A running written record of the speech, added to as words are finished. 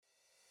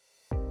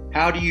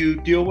How do you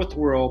deal with the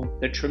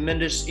world, the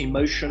tremendous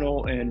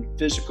emotional and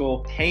physical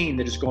pain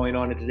that is going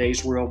on in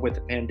today's world with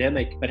the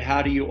pandemic? But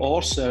how do you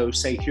also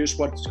say, here's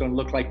what it's going to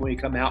look like when you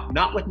come out,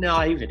 not with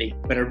naivety,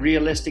 but a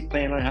realistic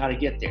plan on how to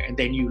get there, and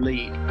then you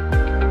lead.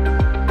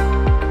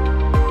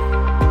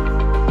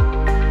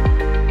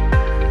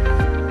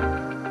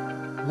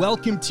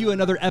 Welcome to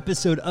another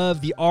episode of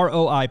the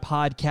ROI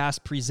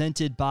Podcast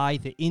presented by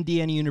the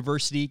Indiana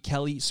University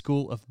Kelley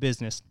School of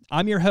Business.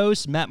 I'm your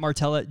host, Matt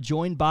Martella,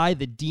 joined by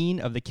the Dean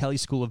of the Kelley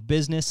School of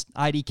Business,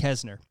 Heidi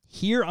Kesner.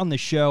 Here on the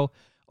show,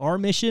 our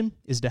mission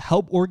is to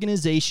help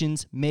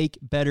organizations make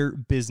better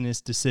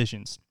business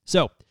decisions.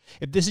 So,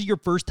 if this is your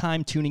first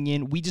time tuning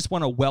in, we just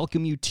want to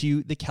welcome you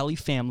to the Kelley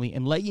family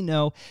and let you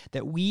know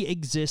that we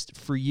exist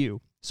for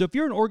you. So if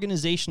you're an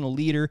organizational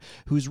leader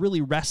who's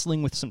really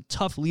wrestling with some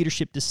tough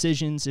leadership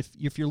decisions,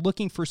 if you're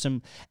looking for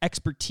some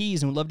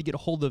expertise and would love to get a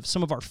hold of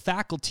some of our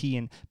faculty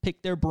and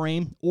pick their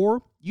brain,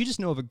 or you just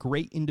know of a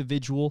great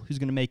individual who's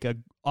going to make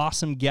an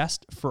awesome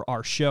guest for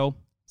our show,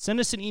 send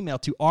us an email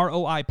to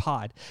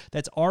ROIPod.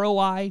 That's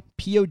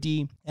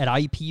ROIPOD at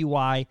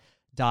iupui.edu.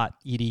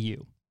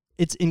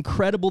 It's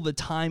incredible the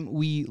time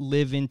we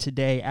live in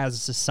today as a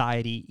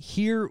society.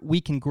 Here, we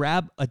can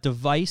grab a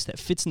device that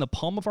fits in the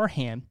palm of our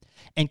hand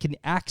and can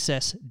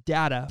access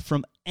data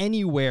from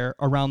anywhere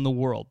around the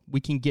world.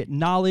 We can get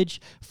knowledge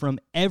from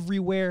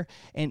everywhere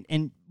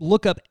and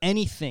look up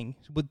anything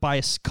by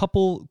a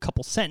couple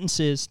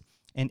sentences,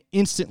 and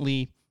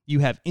instantly you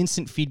have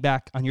instant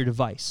feedback on your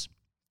device.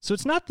 So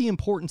it's not the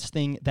important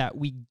thing that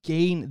we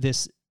gain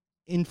this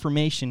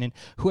information and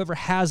whoever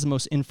has the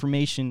most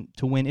information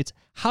to win. It's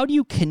how do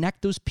you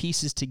connect those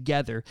pieces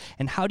together,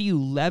 and how do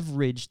you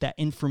leverage that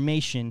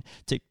information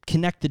to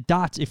connect the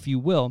dots, if you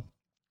will,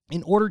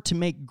 in order to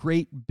make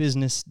great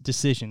business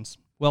decisions.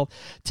 Well,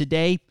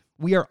 today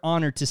we are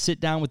honored to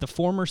sit down with the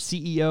former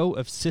CEO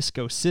of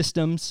Cisco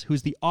Systems,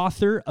 who's the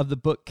author of the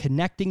book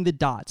Connecting the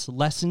Dots: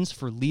 Lessons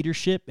for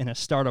Leadership in a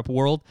Startup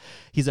World.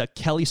 He's a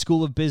Kelley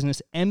School of Business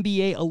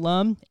MBA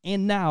alum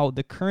and now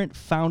the current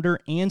founder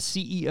and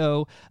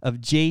CEO of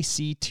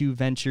JC2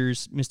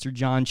 Ventures, Mr.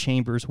 John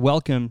Chambers.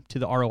 Welcome to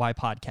the ROI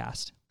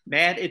Podcast.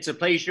 Matt, it's a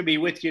pleasure to be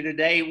with you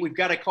today. We've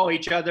got to call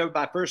each other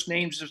by first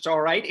names, if it's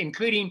all right,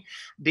 including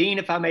Dean.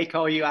 If I may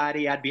call you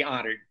Heidi, I'd be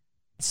honored.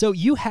 So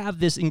you have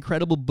this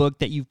incredible book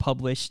that you've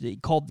published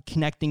called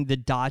Connecting the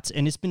Dots,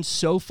 and it's been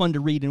so fun to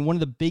read. And one of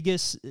the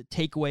biggest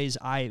takeaways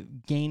I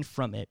gained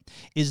from it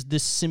is the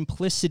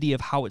simplicity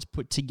of how it's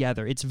put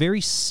together. It's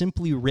very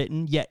simply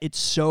written, yet it's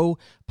so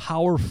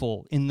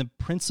powerful in the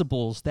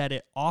principles that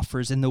it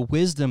offers and the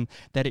wisdom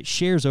that it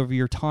shares over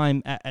your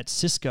time at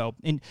Cisco.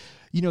 And,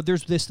 you know,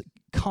 there's this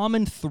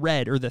common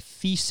thread or the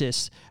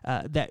thesis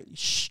that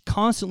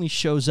constantly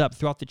shows up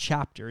throughout the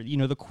chapter. You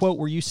know, the quote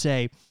where you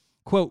say,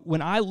 quote,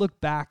 "When I look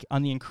back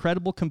on the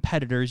incredible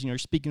competitors," you're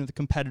speaking of the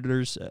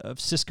competitors of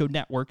Cisco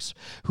Networks,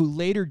 who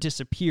later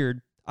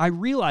disappeared, "I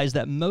realized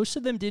that most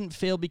of them didn't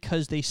fail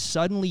because they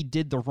suddenly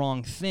did the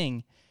wrong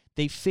thing.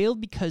 They failed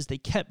because they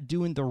kept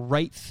doing the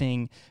right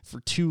thing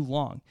for too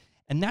long."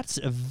 And that's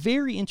a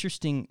very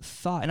interesting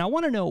thought. And I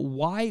want to know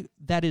why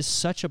that is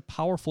such a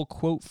powerful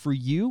quote for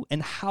you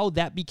and how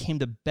that became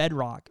the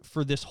bedrock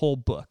for this whole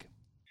book.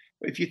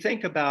 If you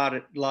think about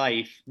it,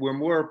 life, we're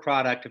more a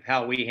product of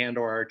how we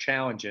handle our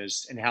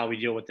challenges and how we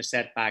deal with the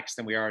setbacks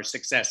than we are our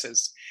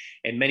successes.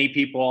 And many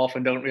people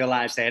often don't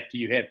realize that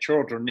until you have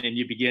children and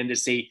you begin to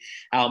see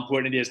how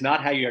important it is,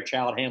 not how your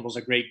child handles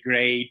a great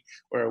grade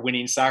or a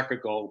winning soccer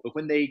goal, but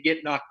when they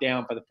get knocked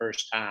down for the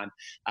first time,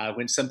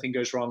 when something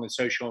goes wrong in the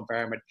social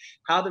environment,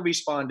 how they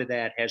respond to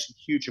that has a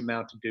huge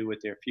amount to do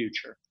with their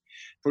future.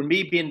 For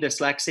me, being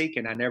dyslexic,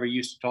 and I never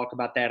used to talk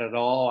about that at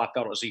all, I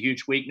thought it was a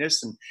huge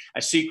weakness and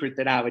a secret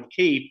that I would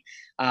keep.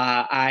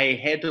 I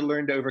had to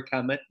learn to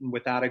overcome it. And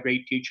without a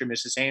great teacher,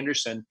 Mrs.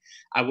 Anderson,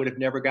 I would have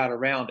never got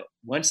around it.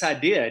 Once I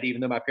did,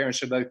 even though my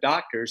parents are both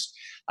doctors,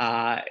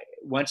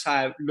 once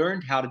I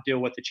learned how to deal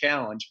with the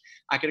challenge,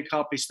 I could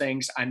accomplish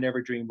things I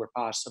never dreamed were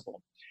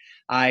possible.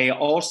 I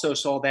also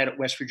saw that at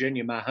West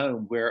Virginia, my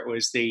home, where it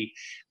was the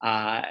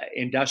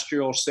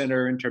industrial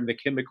center in terms of the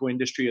chemical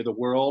industry of the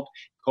world,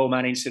 coal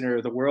mining center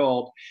of the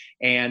world,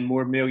 and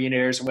more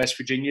millionaires in West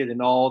Virginia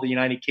than all the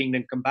United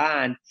Kingdom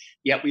combined.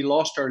 Yet we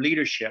lost our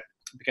leadership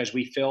because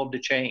we failed to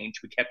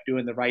change. We kept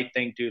doing the right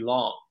thing too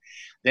long.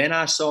 Then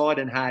I saw it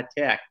in high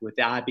tech with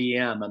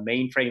IBM, a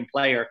mainframe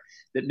player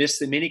that missed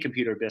the mini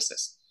computer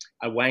business.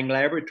 Wang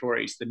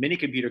Laboratories, the mini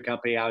computer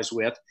company I was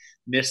with,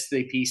 missed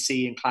the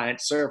PC and client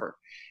server.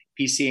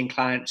 PC and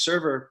client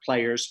server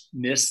players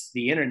missed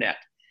the internet.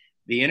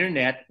 The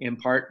internet, in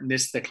part,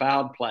 missed the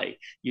cloud play.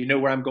 You know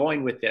where I'm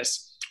going with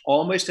this.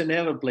 Almost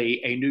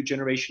inevitably, a new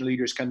generation of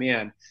leaders come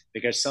in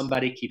because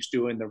somebody keeps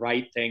doing the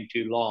right thing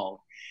too long.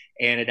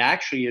 And it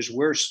actually is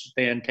worse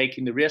than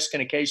taking the risk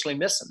and occasionally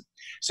missing.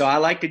 So I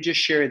like to just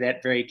share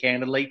that very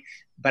candidly.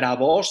 But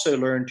I've also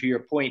learned, to your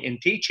point, in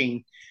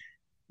teaching,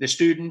 the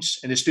students,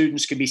 and the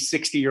students can be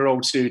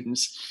 60-year-old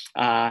students.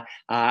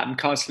 I'm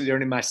constantly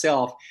learning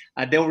myself.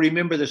 They'll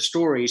remember the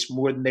stories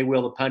more than they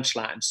will the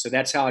punchlines. So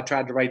that's how I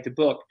tried to write the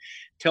book.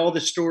 tell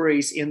the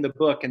stories in the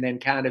book and then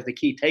kind of the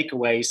key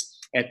takeaways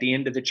at the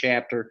end of the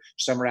chapter,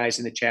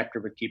 summarizing the chapter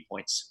with key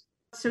points.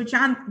 So,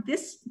 John,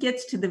 this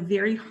gets to the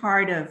very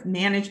heart of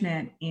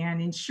management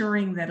and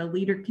ensuring that a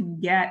leader can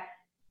get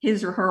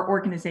his or her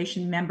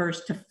organization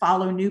members to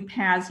follow new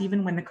paths,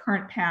 even when the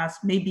current paths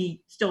may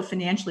be still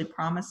financially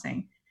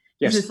promising.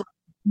 Yes. This is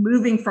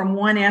moving from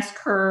one S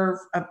curve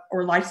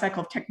or life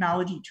cycle of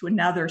technology to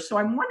another. So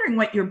I'm wondering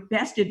what your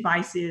best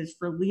advice is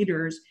for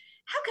leaders.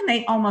 How can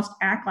they almost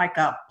act like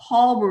a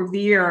Paul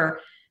Revere,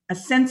 a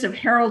sense of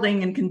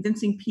heralding and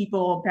convincing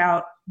people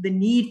about the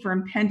need for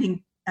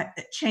impending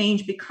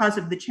change because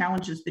of the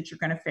challenges that you're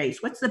going to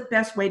face? What's the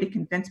best way to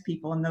convince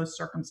people in those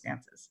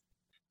circumstances?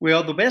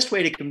 Well, the best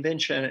way to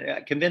convince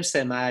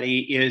them, Heidi,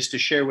 is to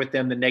share with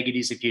them the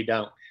negatives if you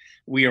don't.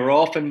 We are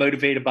often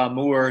motivated by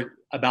more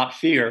about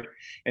fear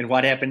and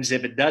what happens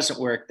if it doesn't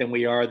work than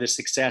we are the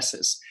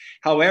successes.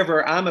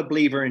 However, I'm a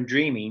believer in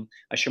dreaming.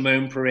 A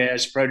Shimon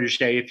Peres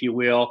protege, if you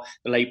will,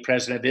 the late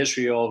president of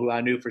Israel, who I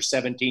knew for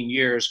 17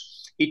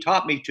 years, he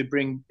taught me to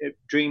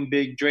dream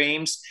big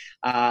dreams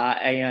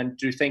and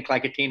to think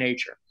like a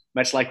teenager,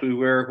 much like we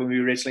were when we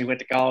originally went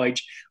to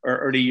college or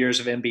early years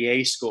of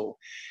MBA school.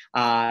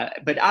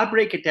 But I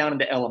break it down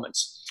into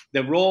elements.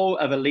 The role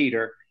of a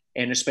leader,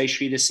 and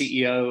especially the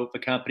CEO of a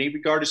company,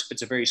 regardless if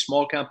it's a very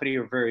small company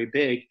or very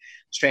big,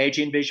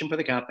 strategy and vision for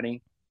the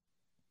company,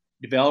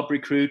 develop,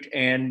 recruit,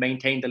 and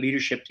maintain the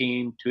leadership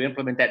team to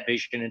implement that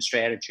vision and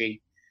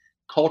strategy,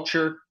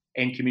 culture,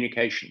 and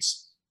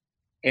communications.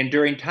 And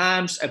during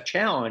times of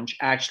challenge,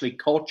 actually,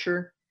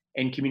 culture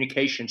and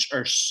communications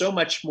are so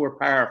much more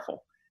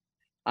powerful,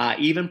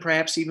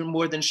 perhaps even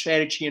more than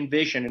strategy and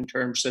vision in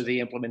terms of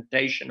the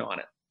implementation on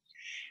it.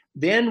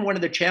 Then one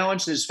of the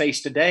challenges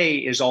faced today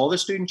is all the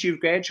students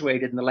you've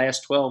graduated in the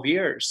last 12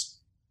 years,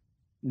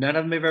 none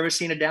of them have ever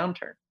seen a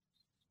downturn.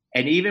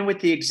 And even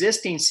with the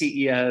existing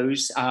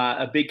CEOs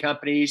of big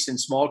companies and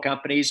small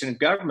companies and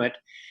government,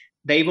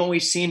 they've only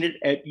seen it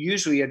at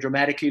usually a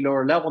dramatically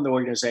lower level in the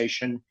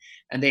organization,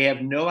 and they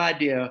have no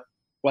idea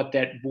what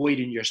that void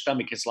in your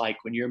stomach is like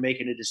when you're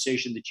making a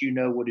decision that you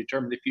know will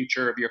determine the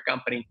future of your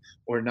company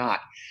or not.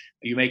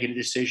 You're making a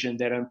decision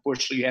that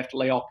unfortunately you have to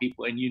lay off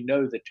people and you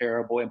know the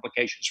terrible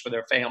implications for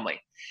their family.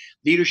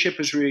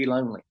 Leadership is really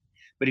lonely.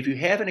 But if you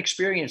haven't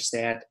experienced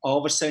that, all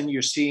of a sudden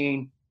you're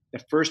seeing the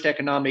first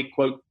economic,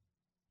 quote,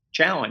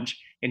 challenge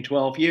in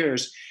 12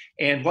 years.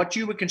 And what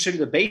you would consider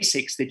the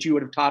basics that you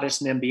would have taught us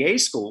in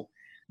MBA school,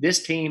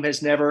 this team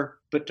has never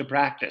put to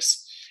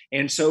practice.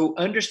 And so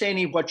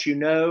understanding what you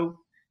know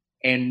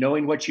and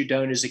knowing what you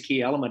don't is a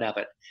key element of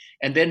it.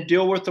 And then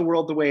deal with the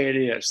world the way it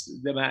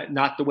is,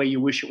 not the way you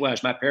wish it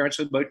was. My parents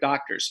were both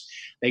doctors.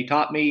 They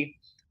taught me,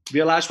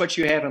 realize what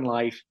you have in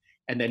life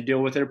and then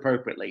deal with it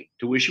appropriately.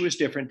 To wish it was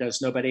different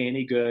does nobody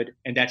any good.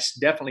 And that's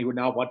definitely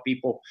not what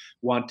people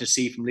want to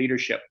see from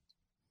leadership.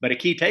 But a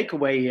key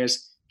takeaway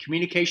is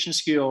communication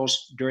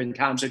skills during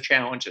times of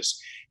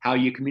challenges, how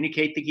you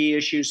communicate the key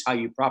issues, how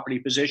you properly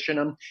position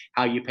them,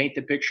 how you paint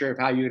the picture of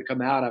how you're going to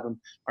come out of them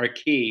are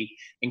key.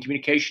 And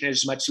communication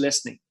is much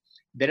listening.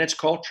 Then it's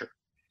culture.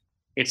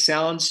 It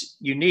sounds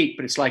unique,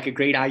 but it's like a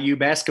great IU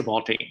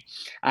basketball team.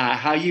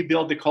 How you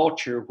build the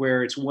culture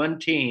where it's one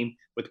team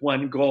with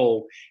one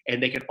goal,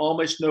 and they can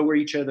almost know where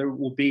each other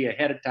will be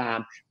ahead of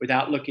time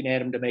without looking at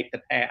them to make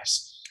the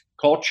pass.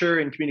 Culture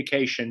and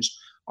communications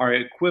are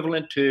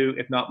equivalent to,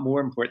 if not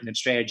more important than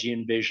strategy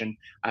and vision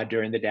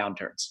during the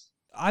downturns.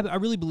 I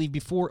really believe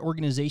before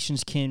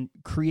organizations can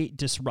create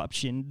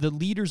disruption, the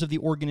leaders of the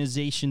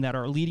organization that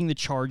are leading the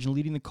charge and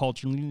leading the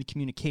culture and leading the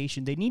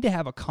communication, they need to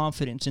have a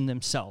confidence in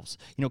themselves,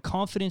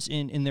 confidence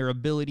in their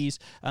abilities,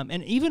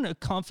 and even a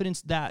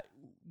confidence that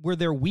where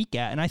they're weak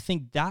at. And I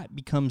think that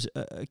becomes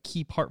a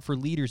key part for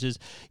leaders is,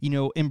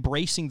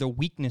 embracing the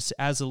weakness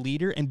as a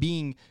leader and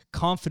being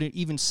confident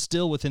even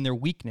still within their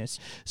weakness.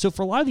 So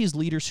for a lot of these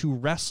leaders who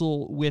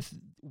wrestle with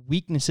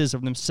weaknesses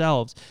of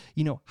themselves,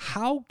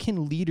 how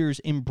can leaders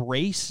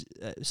embrace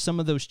some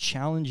of those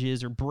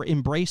challenges or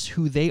embrace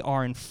who they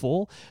are in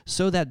full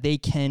so that they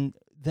can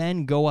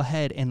then go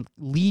ahead and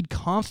lead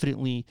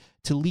confidently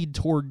to lead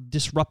toward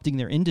disrupting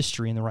their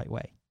industry in the right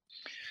way?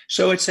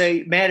 So it's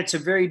a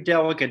very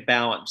delicate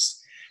balance.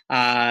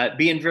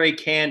 Being very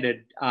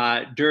candid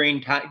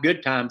during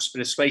good times, but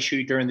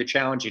especially during the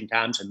challenging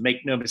times. And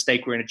make no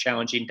mistake, we're in a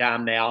challenging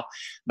time now.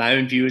 My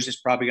own view is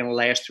it's probably going to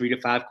last 3 to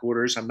 5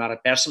 quarters. I'm not a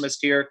pessimist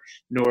here,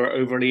 nor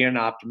overly an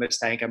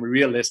optimist. I think I'm a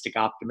realistic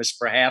optimist,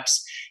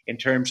 perhaps, in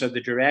terms of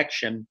the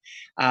direction.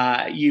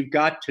 You've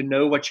got to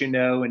know what you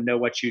know and know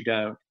what you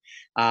don't.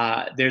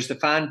 There's the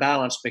fine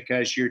balance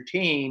because your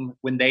team,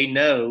 when they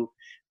know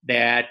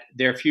that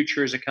their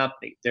future as a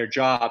company, their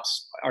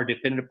jobs are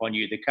dependent upon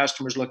you. The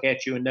customers look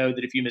at you and know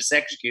that if you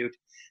misexecute,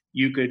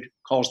 you could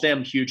cause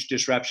them huge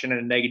disruption in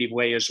a negative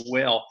way as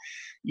well.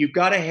 You've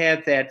got to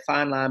have that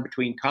fine line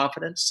between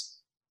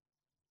confidence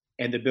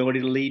and the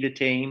ability to lead a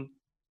team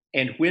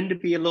and when to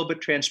be a little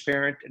bit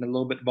transparent and a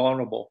little bit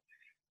vulnerable.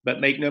 But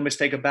make no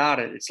mistake about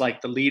it, it's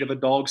like the lead of a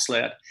dog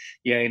sled.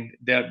 And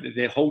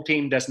the whole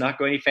team does not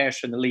go any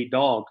faster than the lead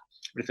dog.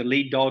 But if the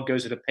lead dog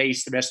goes at a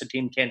pace the rest of the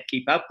team can't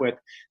keep up with,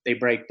 they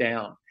break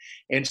down.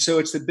 And so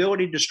it's the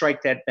ability to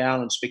strike that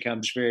balance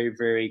becomes very,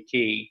 very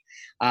key.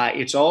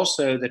 It's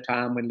also the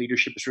time when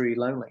leadership is really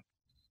lonely.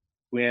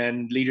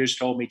 When leaders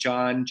told me,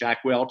 John, Jack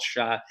Welch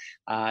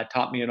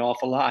taught me an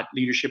awful lot.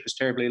 Leadership is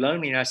terribly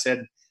lonely. And I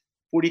said,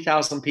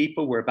 40,000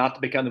 people, we're about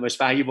to become the most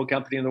valuable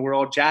company in the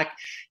world. Jack,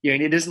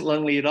 and it isn't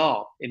lonely at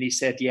all. And he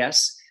said,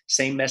 yes,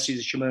 same message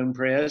that Shimon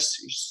Peres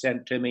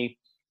sent to me.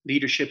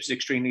 Leadership is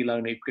extremely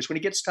lonely because when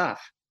it gets tough,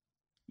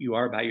 you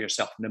are by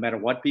yourself, no matter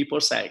what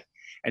people say.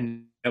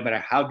 And no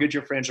matter how good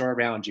your friends are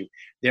around you,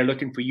 they're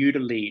looking for you to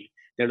lead.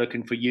 They're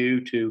looking for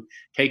you to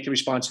take the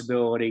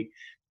responsibility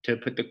to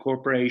put the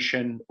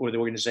corporation or the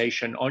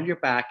organization on your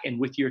back and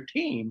with your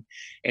team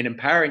and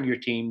empowering your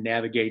team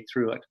navigate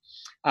through it.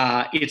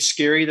 It's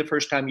scary the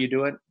first time you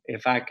do it.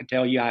 If I could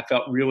tell you, I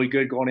felt really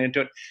good going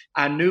into it.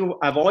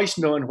 I've always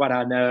known what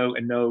I know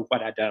and know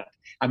what I don't.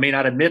 I may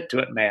not admit to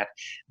it, Matt,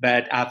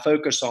 but I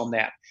focus on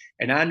that.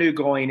 And I knew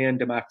going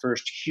into my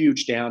first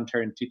huge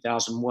downturn in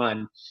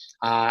 2001,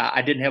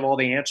 I didn't have all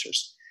the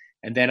answers.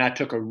 And then I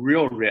took a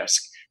real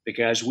risk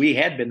because we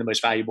had been the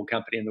most valuable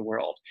company in the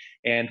world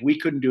and we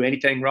couldn't do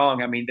anything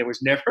wrong. I mean, there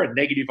was never a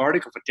negative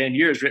article for 10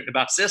 years written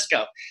about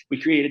Cisco.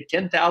 We created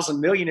 10,000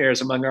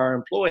 millionaires among our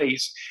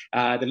employees.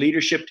 The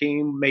leadership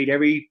team made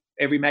every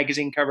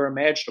magazine cover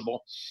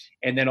imaginable.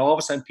 And then all of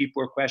a sudden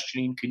people were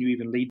questioning, can you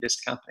even lead this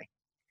company?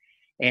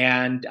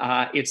 And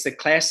it's the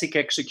classic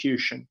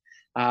execution.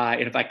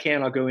 And if I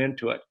can, I'll go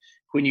into it.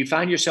 When you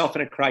find yourself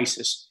in a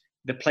crisis,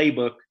 the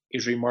playbook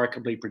is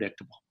remarkably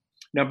predictable.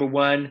 Number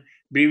one,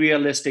 be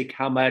realistic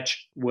how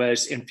much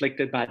was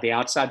inflicted by the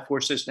outside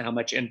forces and how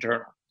much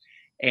internal.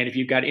 And if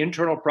you've got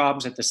internal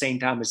problems at the same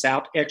time as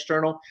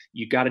external,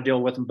 you've got to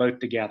deal with them both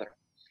together.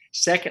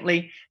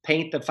 Secondly,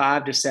 paint the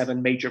 5 to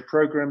 7 major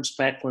programs,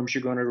 platforms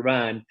you're going to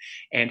run,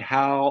 and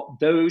how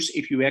those,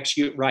 if you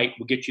execute right,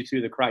 will get you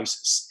through the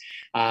crisis.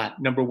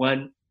 Number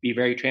one, be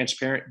very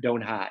transparent,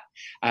 don't hide.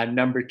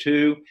 Number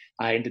two,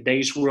 in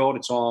today's world,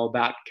 it's all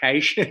about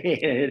cash.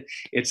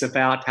 It's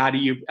about how do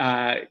you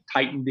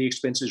tighten the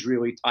expenses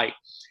really tight.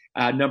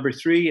 Number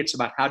three, it's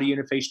about how do you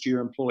interface to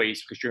your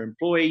employees, because your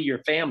employee, your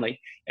family,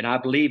 and I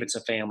believe it's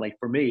a family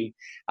for me,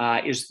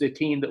 is the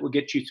team that will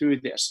get you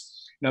through this.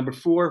 Number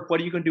four,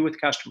 what are you going to do with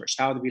customers?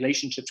 How are the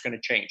relationships going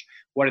to change?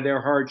 What are their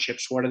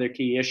hardships? What are their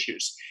key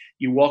issues?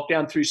 You walk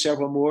down through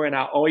several more, and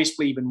I always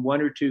believe in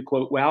one or two,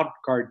 quote, wild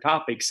card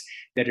topics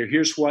that are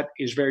here's what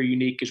is very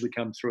unique as we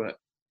come through it.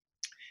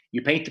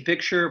 You paint the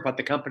picture of what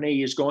the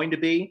company is going to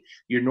be,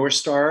 your North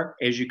Star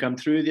as you come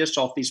through this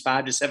off these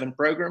 5 to 7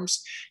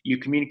 programs. You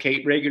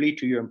communicate regularly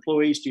to your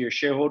employees, to your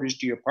shareholders,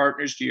 to your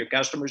partners, to your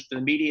customers, to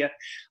the media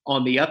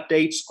on the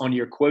updates, on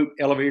your quote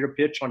elevator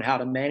pitch on how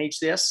to manage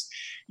this.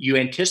 You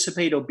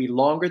anticipate it'll be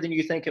longer than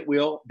you think it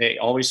will. They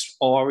always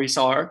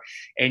are,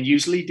 and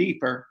usually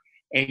deeper.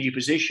 And you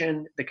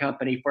position the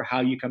company for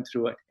how you come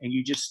through it. And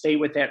you just stay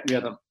with that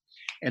rhythm.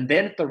 And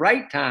then at the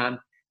right time,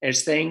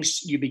 as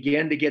things, you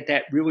begin to get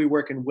that really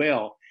working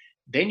well,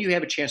 then you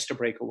have a chance to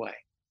break away.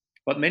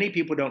 What many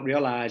people don't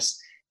realize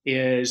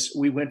is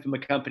we went from a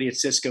company at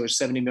Cisco with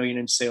 70 million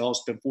in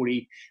sales to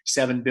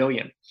 47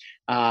 billion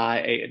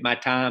at my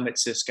time at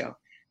Cisco.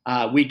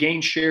 We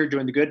gained share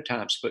during the good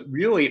times, but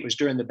really it was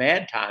during the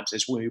bad times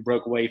is when we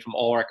broke away from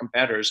all our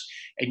competitors,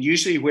 and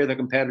usually where the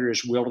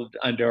competitors wilted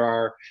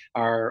under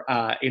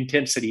our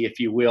intensity, if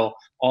you will,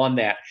 on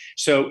that.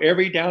 So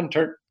every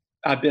downturn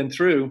I've been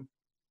through,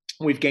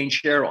 we've gained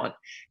share on.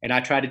 And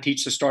I try to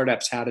teach the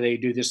startups how do they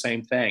do the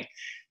same thing.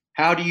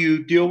 How do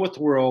you deal with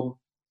the world,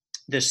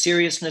 the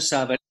seriousness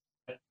of it,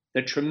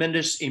 the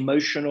tremendous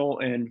emotional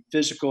and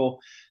physical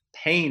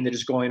pain that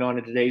is going on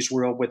in today's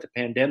world with the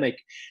pandemic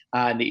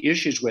and the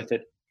issues with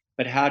it.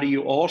 But how do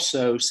you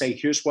also say,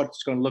 here's what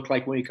it's going to look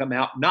like when you come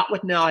out, not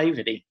with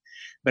naivety,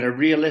 but a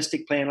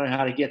realistic plan on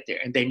how to get there.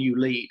 And then you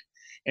lead.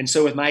 And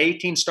so with my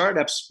 18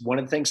 startups, one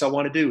of the things I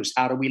want to do is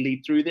how do we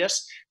lead through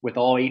this with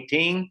all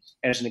 18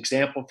 as an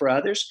example for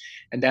others?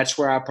 And that's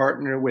where I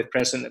partner with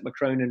President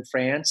Macron in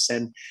France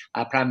and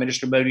Prime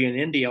Minister Modi in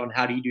India on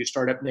how do you do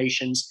startup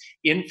nations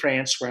in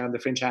France, where I'm the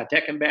French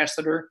high-tech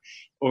ambassador,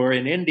 or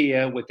in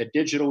India with the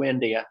Digital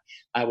India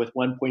with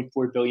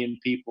 1.4 billion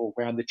people,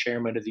 where I'm the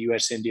chairman of the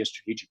U.S.-India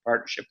Strategic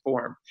Partnership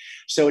Forum.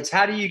 So it's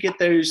how do you get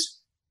those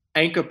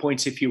anchor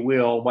points, if you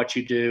will, what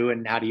you do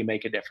and how do you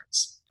make a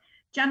difference?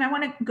 John, I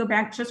want to go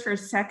back just for a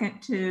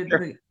second to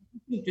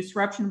the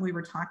disruption we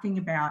were talking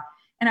about.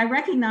 And I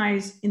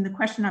recognize in the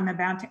question I'm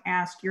about to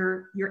ask,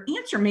 your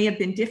answer may have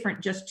been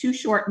different just 2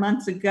 short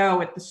months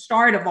ago at the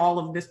start of all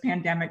of this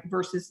pandemic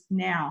versus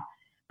now.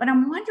 But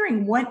I'm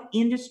wondering what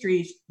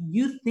industries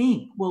you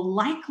think will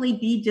likely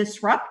be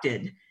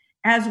disrupted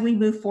as we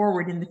move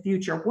forward in the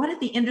future. What are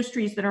the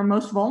industries that are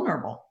most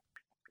vulnerable?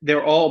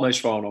 They're all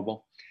most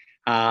vulnerable.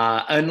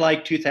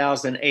 Unlike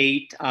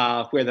 2008,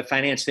 where the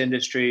finance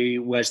industry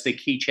was the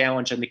key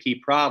challenge and the key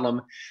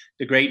problem,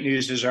 the great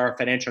news is our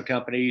financial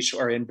companies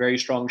are in very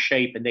strong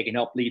shape and they can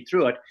help lead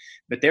through it.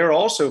 But they're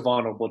also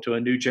vulnerable to a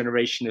new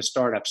generation of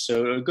startups.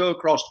 So it'll go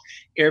across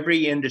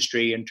every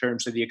industry in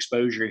terms of the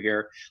exposure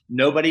here.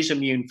 Nobody's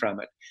immune from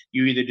it.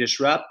 You either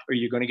disrupt or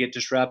you're going to get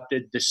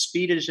disrupted. The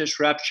speed of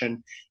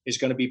disruption is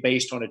going to be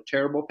based on a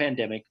terrible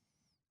pandemic,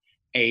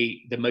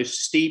 the most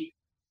steep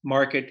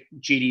market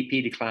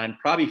GDP decline,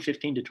 probably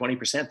 15 to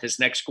 20% this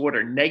next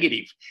quarter,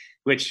 negative,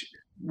 which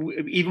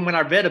even when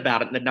I read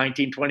about it in the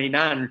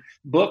 1929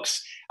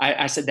 books,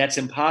 I said, that's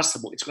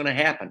impossible. It's going to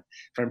happen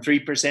from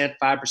 3%,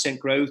 5%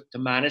 growth to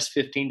minus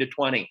 15 to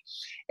 20.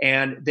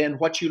 And then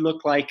what you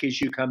look like as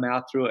you come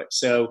out through it.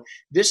 So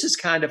this is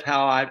kind of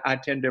how I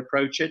tend to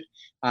approach it.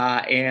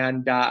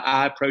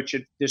 I approach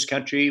it, this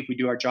country, if we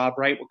do our job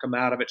right, we'll come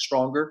out of it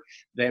stronger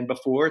than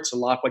before. It's a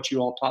lot what you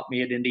all taught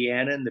me at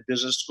Indiana in the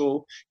business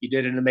school. You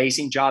did an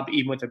amazing job,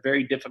 even with a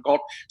very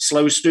difficult,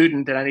 slow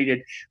student that I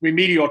needed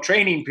remedial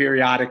training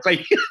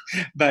periodically,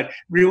 but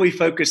really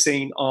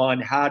focusing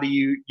on how do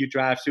you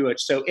drive through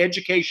it. So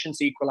education's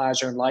the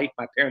equalizer in life.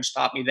 My parents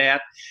taught me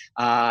that.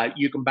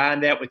 You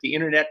combine that with the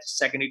internet, the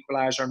second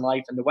equalizer in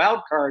life, and the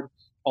wild card,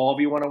 all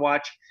of you want to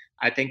watch.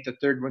 I think the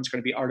third one's going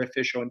to be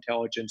artificial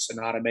intelligence and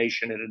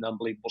automation at an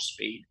unbelievable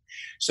speed.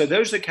 So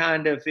those are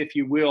kind of, if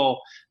you will,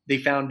 the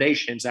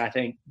foundations. I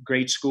think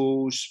great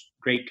schools,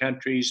 great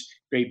countries,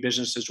 great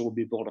businesses will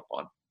be built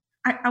upon.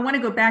 I want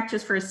to go back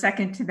just for a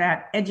second to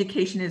that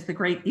education is the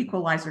great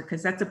equalizer,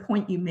 because that's a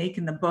point you make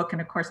in the book.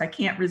 And of course, I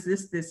can't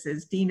resist this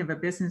as dean of a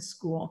business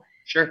school.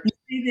 Sure.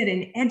 You say that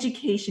an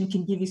education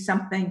can give you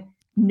something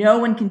no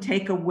one can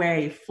take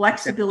away,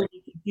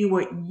 flexibility to do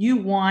what you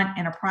want,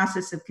 and a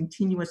process of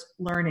continuous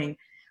learning.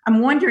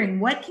 I'm wondering,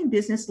 what can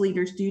business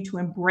leaders do to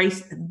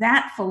embrace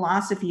that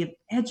philosophy of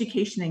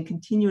education and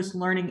continuous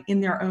learning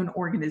in their own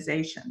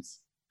organizations?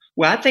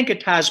 Well, I think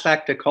it ties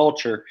back to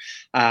culture.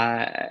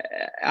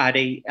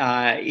 Adi,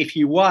 if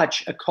you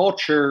watch a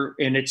culture,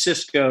 and at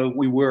Cisco,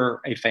 we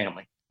were a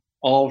family.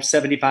 All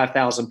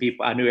 75,000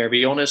 people. I knew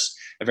every illness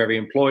of every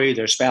employee,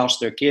 their spouse,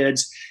 their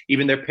kids,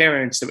 even their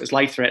parents. It was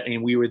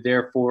life-threatening. We were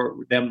there for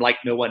them like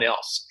no one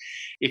else.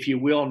 If you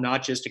will,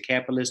 not just a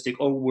capitalistic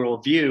old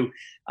world view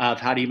of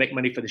how do you make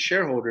money for the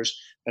shareholders,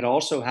 but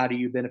also how do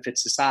you benefit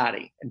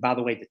society. And by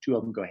the way, the two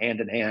of them go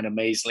hand in hand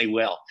amazingly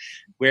well.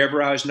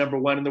 Wherever I was number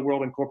one in the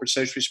world in corporate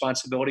social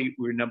responsibility,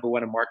 we were number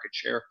one in market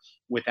share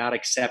without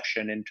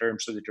exception in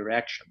terms of the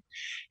direction.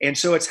 And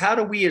so it's how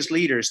do we as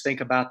leaders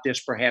think about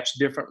this perhaps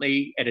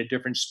differently at a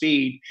different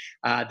speed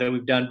than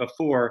we've done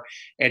before,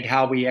 and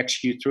how we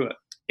execute through it.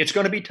 It's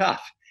going to be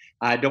tough.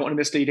 I don't want to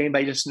mislead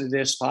anybody listening to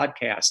this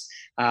podcast.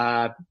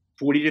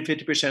 40 to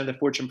 50% of the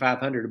Fortune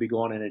 500 will be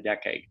gone in a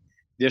decade.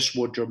 This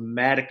will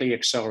dramatically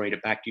accelerate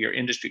it. Back to your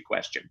industry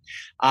question.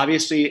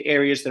 Obviously,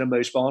 areas that are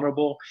most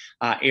vulnerable,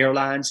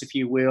 airlines, if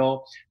you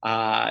will,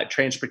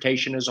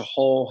 transportation as a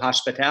whole,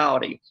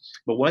 hospitality.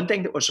 But one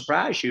thing that will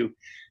surprise you,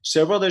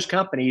 several of those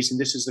companies, and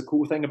this is the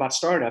cool thing about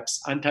startups,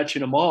 I'm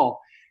touching them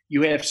all,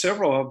 you have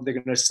several of them that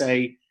are going to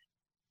say,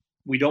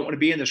 we don't want to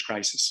be in this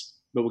crisis,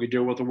 but we can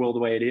deal with the world the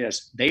way it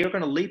is. They are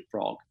going to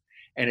leapfrog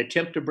and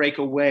attempt to break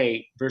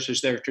away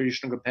versus their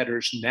traditional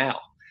competitors now.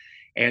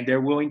 And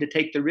they're willing to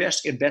take the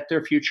risk and bet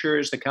their future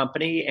as the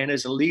company and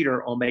as a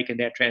leader on making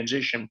that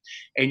transition.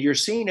 And you're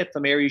seeing it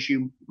from areas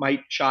you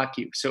might shock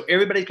you. So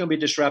everybody's going to be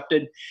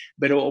disrupted,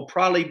 but it will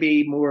probably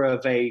be more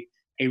of a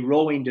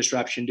rolling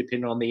disruption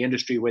depending on the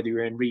industry, whether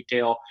you're in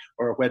retail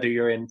or whether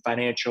you're in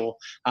financial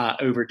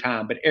over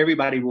time. But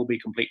everybody will be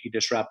completely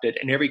disrupted,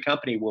 and every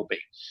company will be.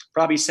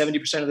 Probably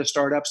 70% of the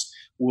startups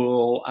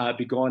will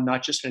be gone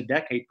not just in a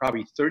decade,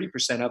 probably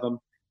 30% of them,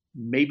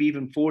 maybe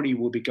even 40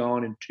 will be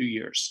gone in 2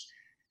 years.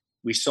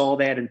 We saw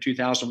that in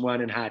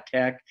 2001 in high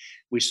tech.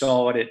 We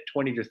saw it at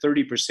 20 to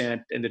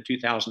 30% in the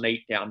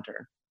 2008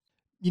 downturn.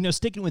 You know,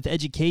 sticking with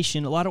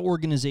education, a lot of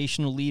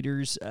organizational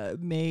leaders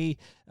may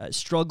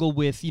struggle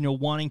with,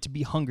 wanting to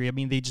be hungry. I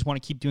mean, they just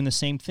want to keep doing the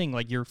same thing.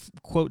 Like your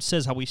quote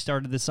says, how we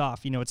started this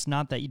off, it's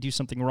not that you do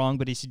something wrong,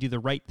 but it's you do the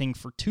right thing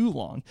for too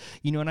long.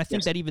 And I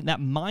think that even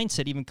that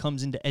mindset even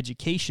comes into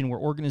education,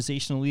 where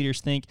organizational leaders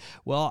think,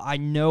 well, I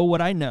know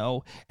what I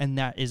know, and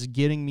that is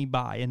getting me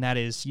by, and that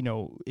is,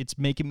 it's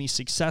making me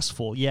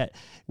successful. Yet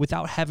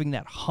without having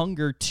that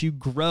hunger to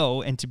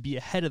grow and to be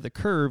ahead of the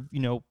curve,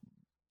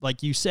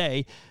 like you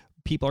say,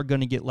 people are going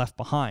to get left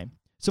behind.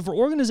 So for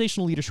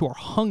organizational leaders who are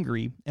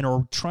hungry and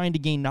are trying to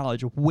gain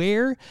knowledge,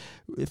 where,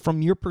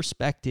 from your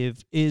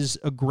perspective, is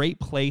a great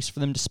place for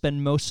them to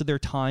spend most of their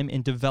time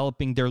in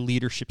developing their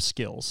leadership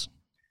skills?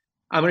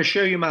 I'm going to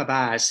show you my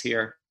bias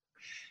here.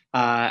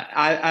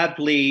 I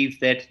believe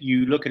that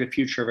you look at the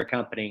future of a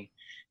company,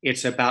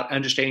 it's about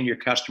understanding your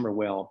customer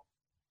well,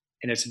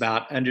 and it's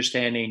about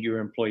understanding your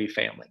employee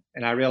family.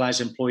 And I realize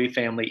employee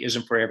family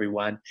isn't for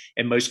everyone,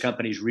 and most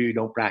companies really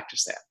don't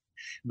practice that.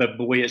 but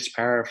boy, it's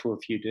powerful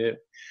if you do.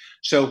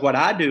 So what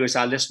I do is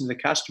I listen to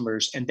the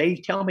customers and they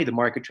tell me the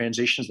market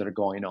transitions that are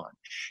going on.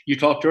 You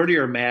talked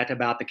earlier, Matt,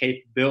 about the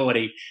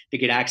capability to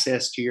get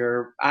access to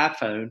your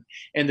iPhone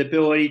and the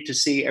ability to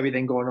see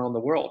everything going on in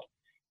the world.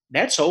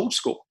 That's old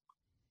school.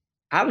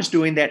 I was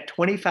doing that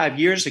 25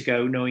 years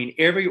ago, knowing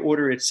every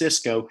order at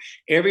Cisco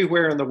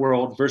everywhere in the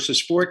world versus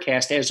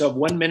forecast as of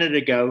 1 minute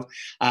ago,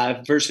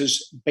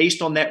 versus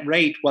based on that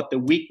rate, what the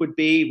week would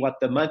be, what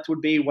the month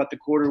would be, what the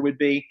quarter would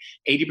be.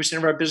 80%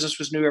 of our business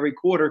was new every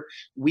quarter.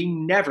 We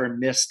never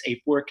missed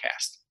a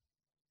forecast.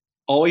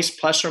 Always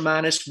plus or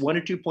minus 1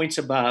 or 2 points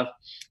above,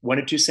 1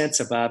 or 2 cents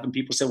above. And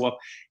people say, well,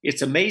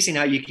 it's amazing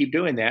how you keep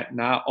doing that.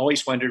 And I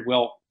always wondered,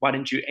 well, why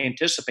didn't you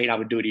anticipate I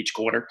would do it each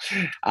quarter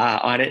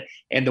on it?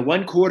 And the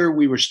one quarter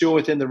we were still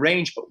within the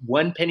range, but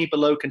 1 penny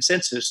below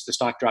consensus, the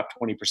stock dropped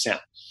 20%.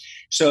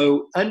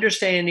 So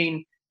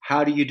understanding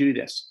how do you do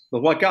this?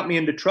 But what got me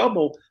into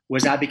trouble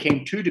was I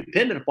became too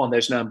dependent upon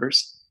those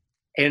numbers.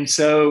 And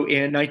so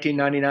in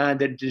 1999,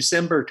 the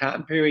December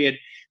time period,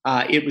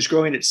 it was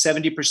growing at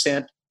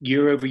 70%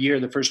 year over year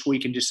the first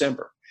week in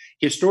December.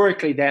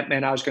 Historically, that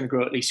meant I was going to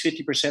grow at least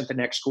 50% the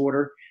next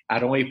quarter.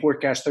 I'd only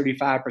forecast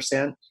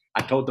 35%.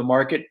 I told the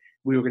market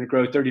we were going to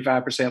grow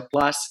 35%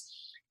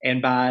 plus.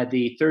 And by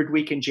the third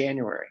week in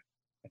January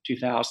of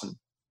 2000,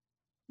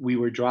 we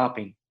were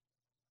dropping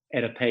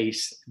at a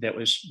pace that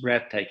was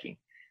breathtaking.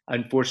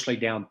 Unfortunately,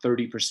 down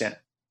 30%.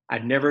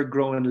 I'd never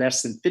grown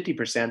less than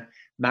 50%,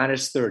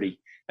 minus 30,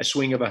 a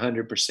swing of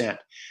 100%.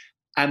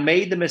 I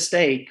made the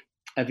mistake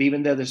of,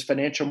 even though the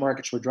financial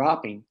markets were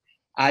dropping,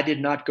 I did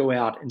not go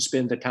out and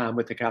spend the time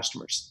with the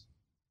customers.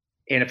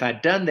 And if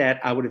I'd done that,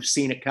 I would have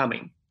seen it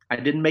coming. I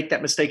didn't make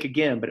that mistake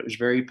again, but it was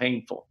very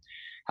painful.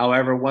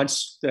 However,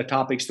 once the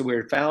topics that we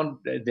had found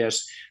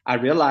this, I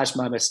realized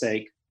my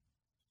mistake.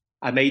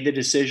 I made the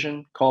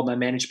decision, called my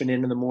management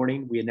in the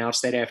morning. We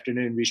announced that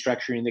afternoon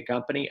restructuring the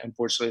company,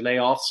 unfortunately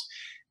layoffs.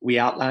 We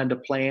outlined a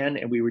plan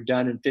and we were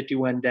done in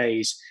 51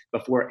 days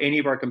before any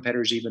of our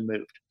competitors even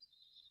moved.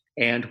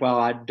 And while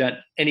I'd done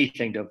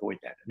anything to avoid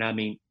that, and I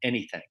mean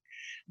anything,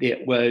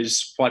 it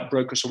was what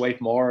broke us away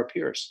from all our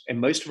peers. And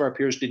most of our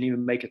peers didn't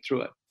even make it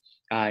through it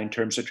in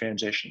terms of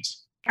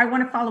transitions. I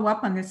want to follow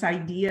up on this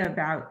idea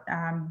about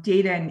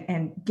data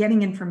and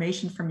getting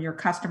information from your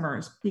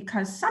customers,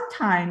 because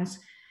sometimes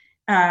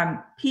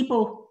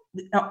people,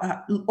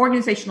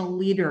 organizational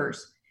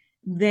leaders,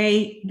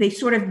 they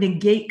sort of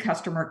negate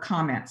customer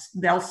comments.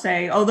 They'll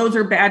say, oh, those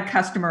are bad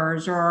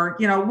customers, or,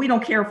 we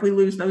don't care if we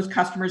lose those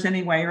customers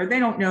anyway, or they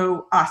don't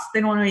know us,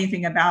 they don't know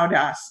anything about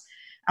us,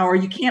 or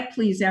you can't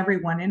please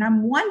everyone. And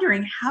I'm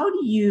wondering, how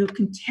do you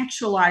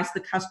contextualize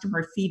the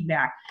customer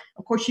feedback?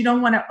 Of course, you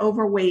don't want to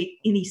overweight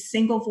any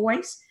single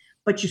voice,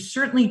 but you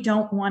certainly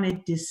don't want to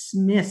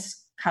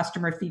dismiss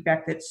customer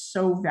feedback that's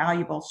so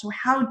valuable. So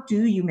how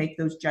do you make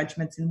those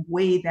judgments and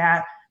weigh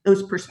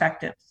those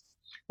perspectives?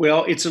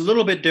 Well, it's a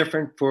little bit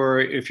different for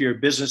if you're a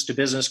business to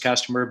business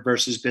customer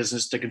versus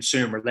business to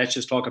consumer. Let's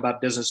just talk about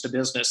business to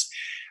business.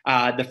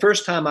 The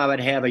first time I would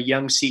have a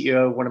young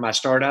CEO of one of my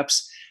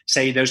startups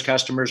say those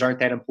customers aren't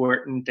that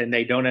important and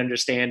they don't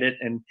understand it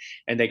and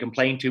they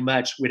complain too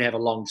much, we'd have a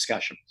long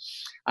discussion.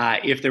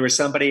 If there was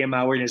somebody in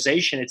my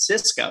organization at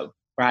Cisco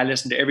where I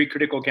listened to every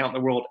critical account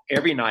in the world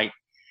every night,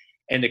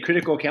 and the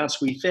critical accounts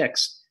we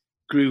fixed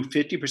grew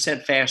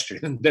 50% faster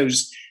than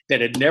those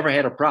that had never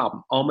had a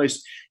problem.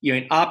 Almost,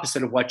 an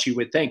opposite of what you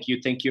would think.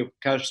 You'd think your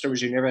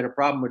customers who never had a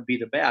problem would be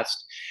the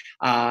best.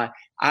 I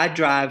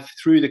drive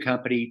through the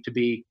company to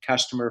be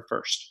customer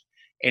first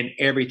in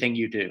everything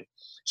you do.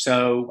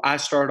 So I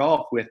start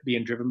off with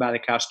being driven by the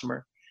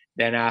customer.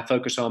 Then I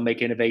focus on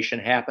making innovation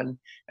happen.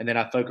 And then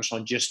I focus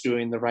on just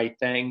doing the right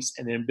things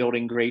and then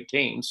building great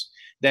teams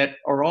that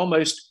are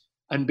almost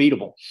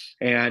unbeatable.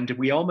 And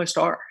we almost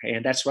are.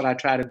 And that's what I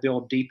try to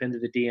build deep into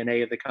the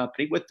DNA of the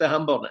company with the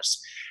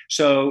humbleness.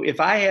 So if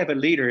I have a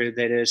leader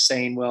that is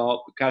saying,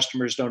 well,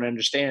 customers don't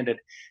understand it,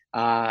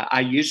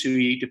 I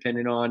usually,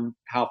 depending on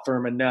how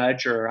firm a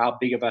nudge or how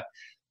big of a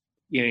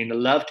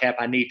love tap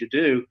I need to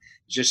do,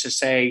 just to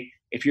say,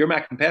 if you're my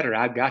competitor,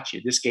 I've got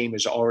you. This game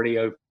is already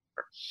over.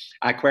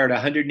 I acquired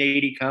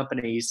 180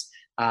 companies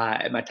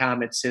at my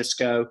time at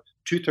Cisco,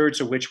 2/3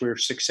 of which were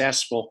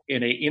successful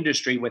in an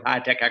industry with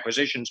high-tech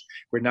acquisitions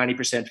where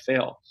 90%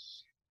 fail.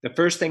 The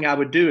first thing I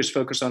would do is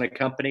focus on a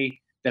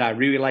company that I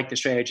really like the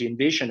strategy and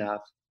vision of.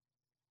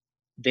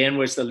 Then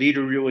was the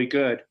leader really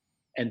good?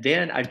 And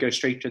then I'd go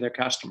straight to their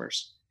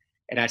customers.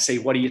 And I'd say,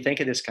 what do you think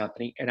of this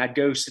company? And I'd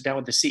go sit down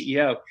with the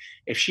CEO.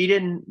 If she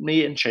didn't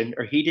mention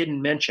or he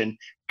didn't mention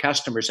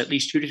customers at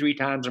least 2 to 3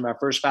 times in my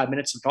first 5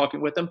 minutes of talking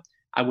with them,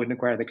 I wouldn't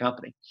acquire the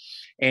company.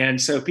 And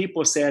so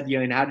people said,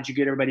 and how did you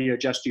get everybody to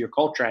adjust to your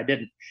culture? I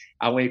didn't.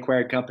 I only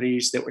acquired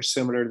companies that were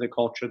similar to the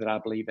culture that I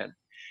believe in.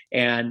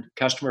 And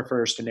customer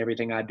first in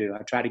everything I do.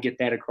 I try to get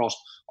that across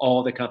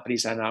all the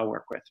companies I now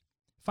work with.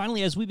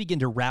 Finally, as we begin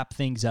to wrap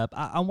things up,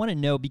 I want to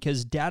know,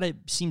 because data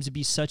seems to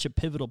be such a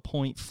pivotal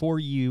point for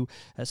you,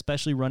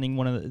 especially running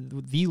one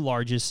of the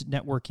largest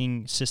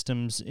networking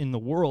systems in the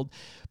world.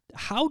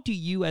 How do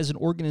you, as an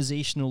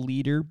organizational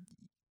leader,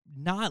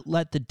 not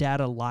let the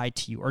data lie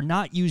to you, or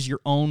not use your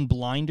own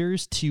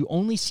blinders to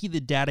only see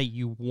the data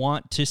you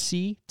want to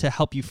see to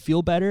help you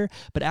feel better,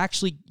 but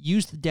actually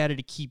use the data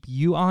to keep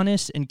you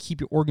honest and keep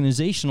your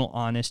organizational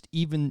honest,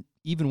 even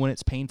when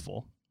it's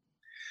painful?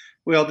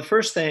 Well, the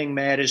first thing,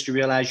 Matt, is to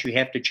realize you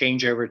have to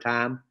change over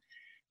time.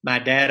 My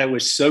data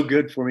was so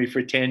good for me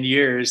for 10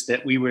 years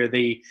that we were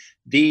the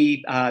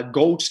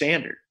gold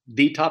standard,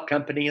 the top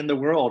company in the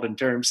world in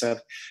terms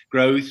of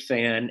growth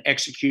and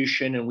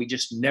execution, and we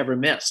just never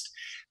missed.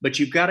 But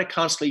you've got to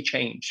constantly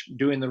change.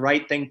 Doing the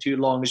right thing too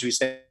long, as we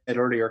said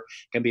earlier,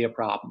 can be a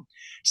problem.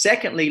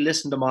 Secondly,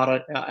 listen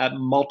to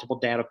multiple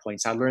data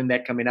points. I learned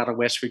that coming out of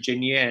West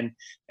Virginia. And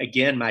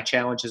again, my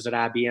challenges at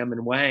IBM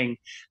and Wang,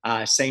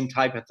 same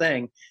type of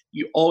thing.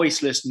 You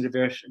always listen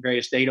to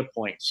various data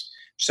points.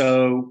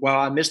 So while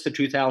I missed the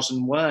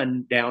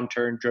 2001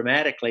 downturn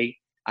dramatically,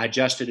 I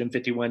adjusted in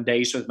 51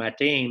 days with my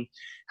team.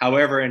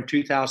 However, in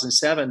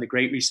 2007, the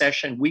Great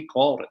Recession, we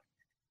called it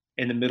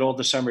in the middle of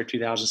the summer of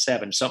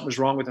 2007. Something was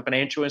wrong with the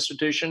financial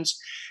institutions,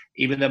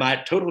 even though my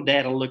total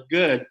data looked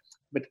good.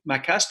 But my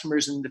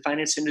customers in the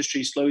finance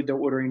industry slowed their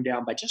ordering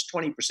down by just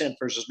 20%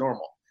 versus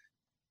normal,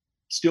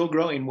 still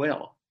growing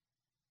well.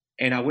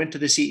 And I went to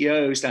the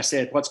CEOs and I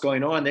said, what's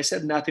going on? They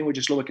said, nothing, we're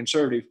just a little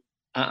conservative.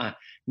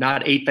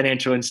 Not 8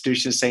 financial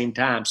institutions at the same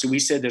time. So we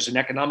said there's an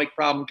economic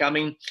problem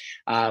coming.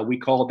 We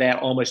called that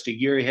almost a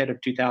year ahead of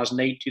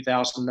 2008,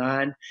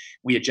 2009.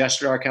 We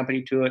adjusted our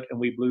company to it, and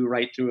we blew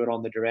right through it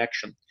on the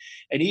direction.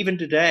 And even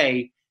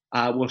today,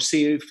 we'll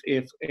see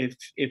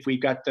if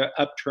we've got the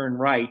upturn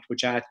right,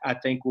 which I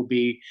think will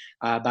be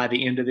by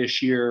the end of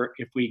this year,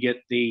 if we get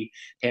the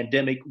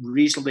pandemic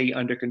reasonably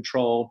under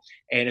control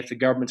and if the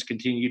governments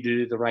continue to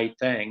do the right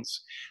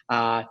things.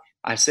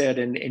 I said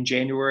in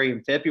January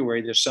and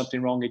February, there's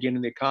something wrong again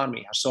in the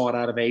economy. I saw it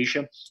out of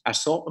Asia. I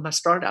saw it with my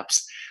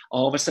startups.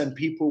 All of a sudden,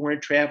 people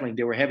weren't traveling.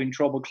 They were having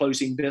trouble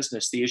closing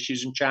business. The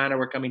issues in China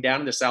were coming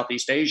down into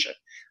Southeast Asia.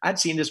 I'd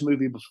seen this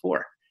movie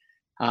before.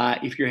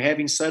 If you're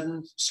having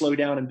sudden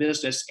slowdown in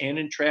business and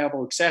in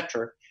travel, et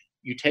cetera,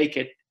 you take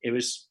it. It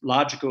was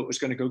logical. It was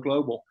going to go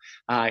global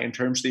in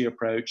terms of the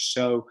approach.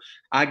 So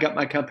I got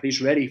my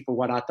companies ready for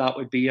what I thought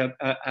would be a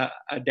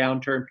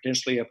downturn,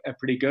 potentially a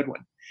pretty good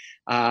one.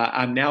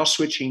 I'm now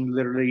switching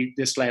literally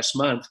this last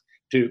month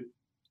to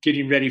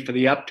getting ready for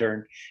the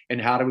upturn,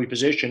 and how do we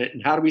position it,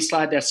 and how do we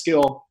slide that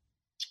skill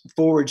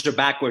forwards or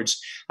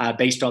backwards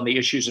based on the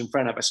issues in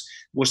front of us.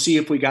 We'll see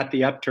if we got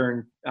the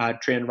upturn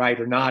trend right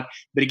or not.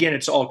 But again,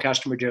 it's all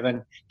customer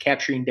driven,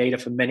 capturing data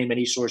from many,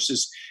 many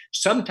sources,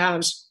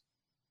 sometimes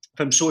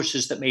from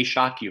sources that may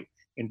shock you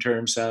in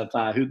terms of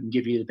who can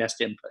give you the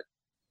best input.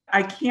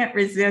 I can't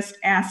resist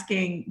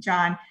asking,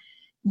 John,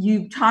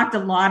 you talked a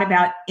lot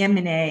about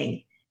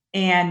M&A,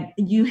 and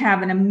you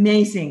have an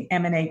amazing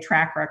M&A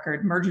track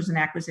record, mergers and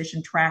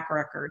acquisition track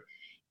record.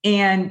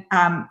 And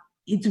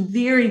it's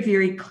very,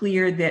 very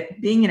clear that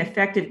being an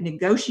effective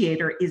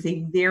negotiator is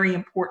a very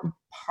important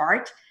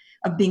part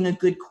of being a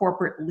good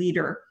corporate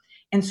leader.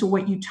 And so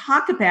what you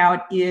talk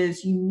about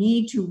is you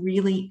need to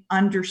really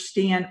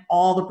understand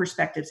all the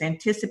perspectives,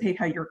 anticipate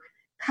how your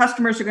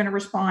customers are going to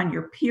respond,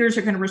 your peers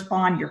are going to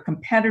respond, your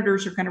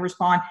competitors are going to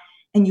respond,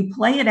 and you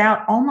play it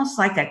out almost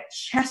like a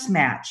chess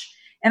match.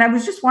 And I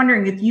was just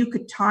wondering if you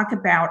could talk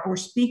about or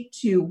speak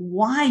to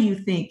why you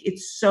think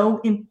it's so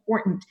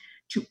important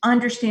to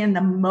understand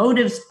the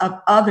motives of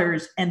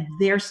others and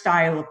their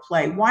style of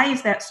play. Why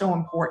is that so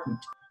important?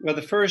 Well,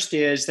 the first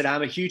is that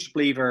I'm a huge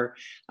believer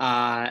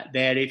that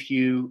if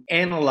you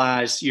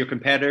analyze your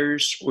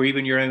competitors or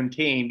even your own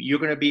team, you're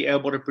going to be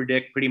able to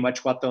predict pretty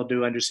much what they'll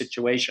do under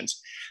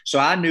situations. So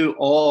I knew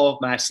all of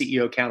my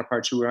CEO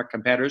counterparts who were our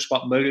competitors,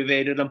 what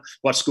motivated them,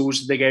 what schools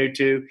did they go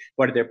to,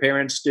 what did their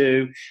parents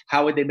do,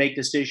 how would they make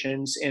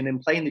decisions. And in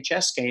playing the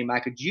chess game,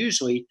 I could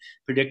usually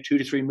predict 2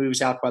 to 3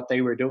 moves out what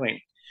they were doing.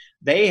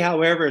 They,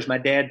 however, as my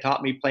dad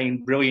taught me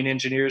playing brilliant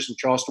engineers in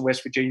Charleston,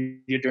 West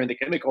Virginia during the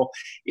chemical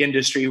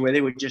industry, where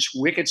they were just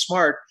wicked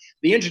smart,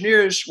 the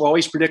engineers were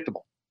always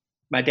predictable.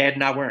 My dad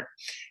and I weren't.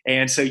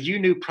 And so you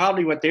knew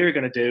probably what they were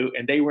going to do,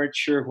 and they weren't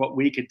sure what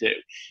we could do.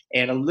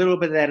 And a little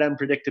bit of that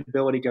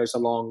unpredictability goes a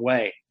long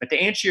way. But to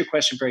answer your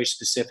question very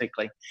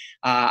specifically,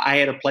 I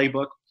had a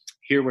playbook.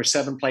 Here were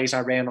 7 plays I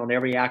ran on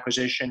every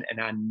acquisition,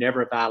 and I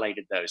never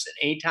violated those.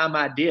 And anytime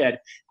I did,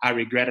 I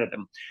regretted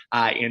them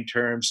in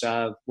terms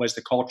of, was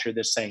the culture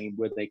the same?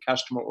 Were they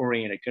customer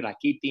oriented? Could I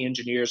keep the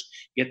engineers,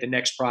 get the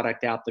next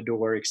product out the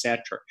door, et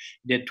cetera?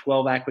 Did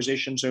 12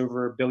 acquisitions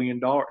over $1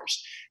 billion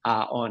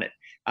on it.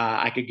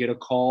 I could get a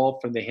call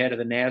from the head of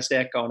the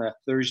NASDAQ on a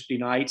Thursday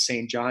night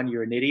saying, John,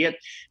 you're an idiot.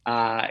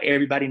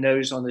 Everybody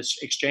knows on this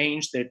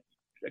exchange that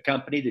a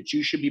company that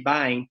you should be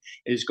buying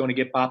is going to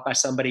get bought by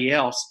somebody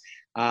else.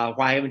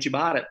 Why haven't you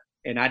bought it?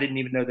 And I didn't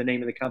even know the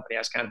name of the company. I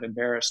was kind of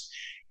embarrassed.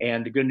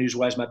 And the good news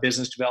was my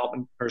business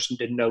development person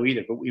didn't know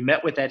either. But we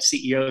met with that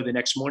CEO the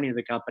next morning of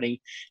the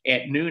company.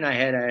 At noon, I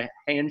had a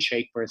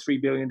handshake for a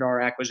 $3 billion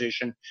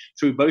acquisition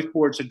through both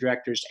boards of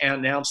directors, and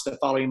announced the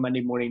following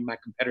Monday morning my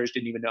competitors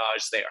didn't even know I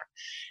was there.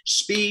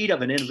 Speed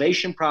of an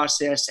innovation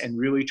process and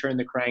really turn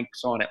the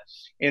cranks on it.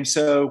 And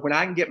so when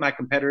I can get my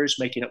competitors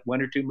making it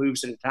 1 or 2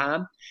 moves at a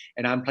time,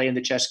 and I'm playing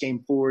the chess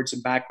game forwards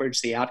and backwards,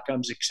 the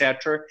outcomes,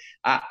 etc.,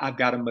 I've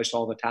got them most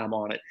all the time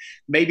on it.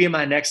 Maybe in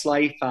my next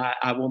life,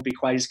 I won't be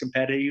quite as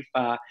competitive,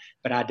 but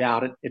I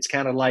doubt it. It's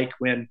kind of like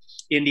when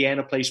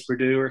Indiana plays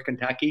Purdue or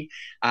Kentucky.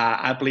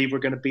 I believe we're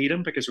going to beat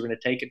them because we're going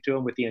to take it to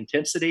them with the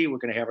intensity. We're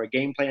going to have our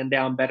game plan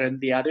down better than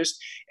the others,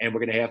 and we're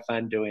going to have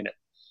fun doing it.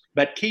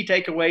 But key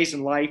takeaways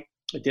in life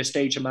at this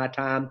stage of my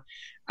time,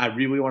 I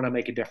really want to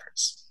make a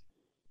difference,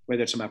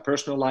 whether it's in my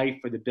personal life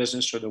or the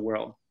business or the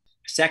world.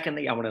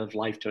 Secondly, I want to live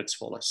life to its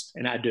fullest,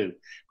 and I do.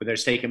 Whether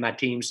it's taking my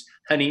teams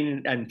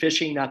hunting and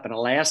fishing up in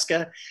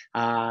Alaska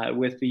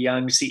with the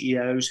young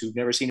CEOs who've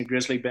never seen a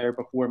grizzly bear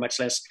before, much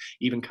less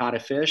even caught a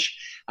fish,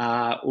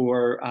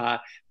 or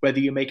whether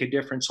you make a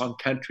difference on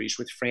countries,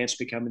 with France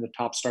becoming the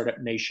top startup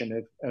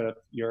nation of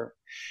Europe.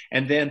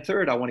 And then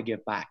third, I want to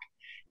give back.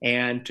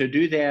 And to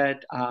do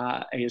that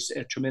is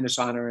a tremendous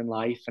honor in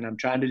life. And I'm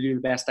trying to do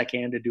the best I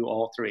can to do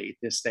all three at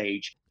this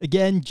stage.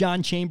 Again,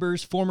 John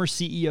Chambers, former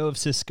CEO of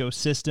Cisco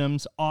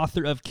Systems,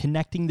 author of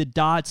Connecting the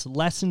Dots,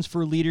 Lessons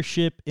for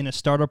Leadership in a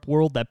Startup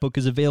World. That book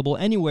is available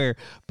anywhere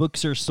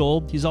books are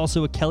sold. He's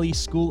also a Kelley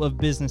School of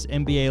Business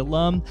MBA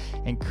alum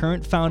and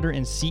current founder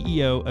and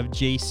CEO of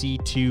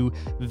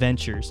JC2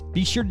 Ventures.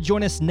 Be sure to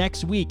join us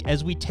next week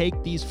as we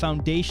take these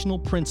foundational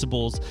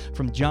principles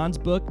from John's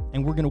book,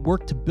 and we're going to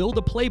work to build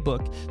a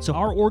playbook so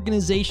our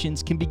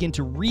organizations can begin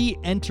to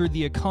re-enter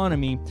the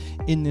economy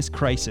in this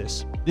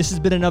crisis. This has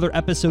been another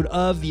episode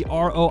of the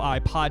ROI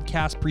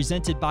Podcast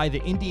presented by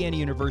the Indiana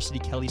University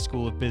Kelley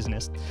School of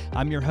Business.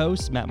 I'm your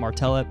host, Matt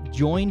Martella,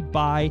 joined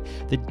by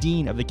the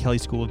Dean of the Kelley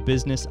School of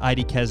Business,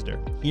 Heidi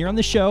Kesder. Here on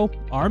the show,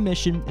 our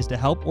mission is to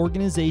help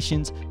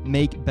organizations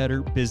make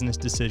better business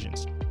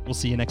decisions. We'll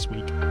see you next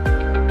week.